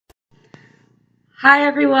Hi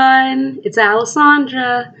everyone, it's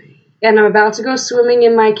Alessandra, and I'm about to go swimming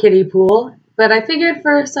in my kiddie pool, but I figured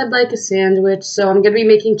first I'd like a sandwich, so I'm going to be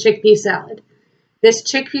making chickpea salad. This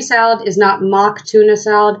chickpea salad is not mock tuna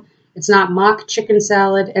salad, it's not mock chicken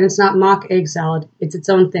salad, and it's not mock egg salad. It's its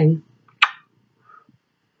own thing.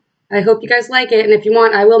 I hope you guys like it, and if you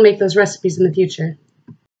want, I will make those recipes in the future.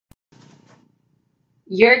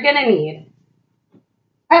 You're going to need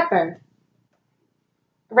pepper,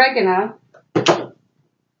 oregano,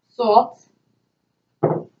 salt,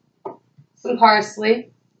 some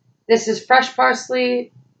parsley. This is fresh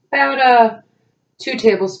parsley, about 2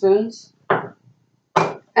 tablespoons,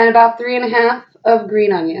 and about 3½ of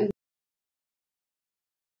green onion.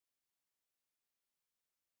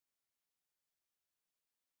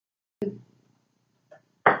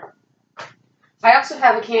 I also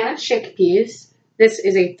have a can of chickpeas. This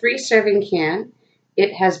is a 3-serving can.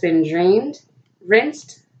 It has been drained,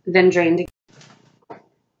 rinsed, then drained again.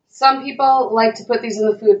 Some people like to put these in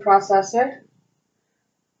the food processor.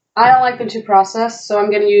 I don't like them too processed, so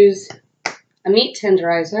I'm going to use a meat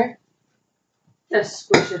tenderizer. Just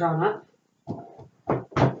squish it on up.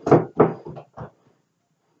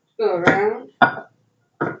 Go around.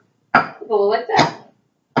 Pull like that.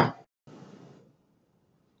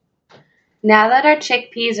 Now that our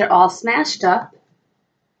chickpeas are all smashed up,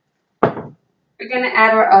 we're going to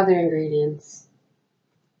add our other ingredients.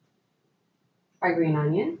 Our green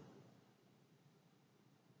onion,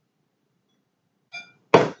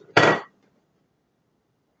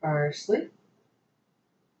 parsley,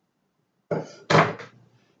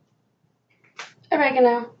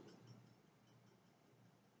 oregano,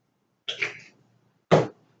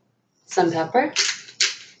 some pepper,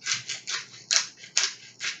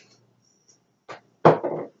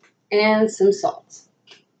 and some salt.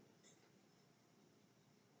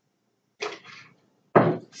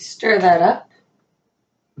 Stir that up,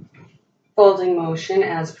 folding motion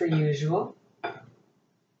as per usual.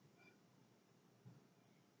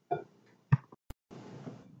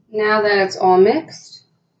 Now that it's all mixed,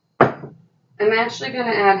 I'm actually going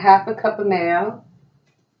to add ½ a cup of mayo.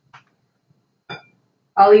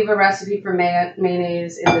 I'll leave a recipe for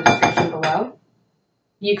mayonnaise in the description below.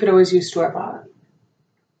 You could always use store-bought.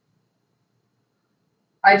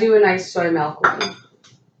 I do a nice soy milk one.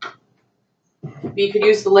 But you could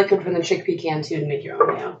use the liquid from the chickpea can too to make your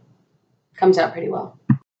own mayo. Comes out pretty well.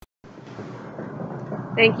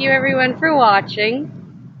 Thank you everyone for watching.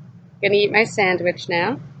 Gonna eat my sandwich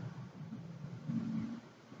now.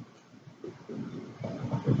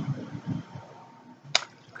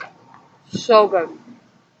 So good.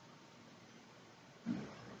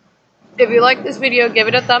 If you like this video, give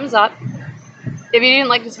it a thumbs up. If you didn't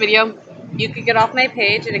like this video, you could get off my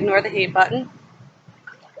page and ignore the hate button.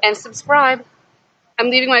 And subscribe. I'm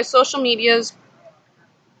leaving my social medias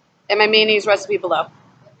and my mayonnaise recipe below.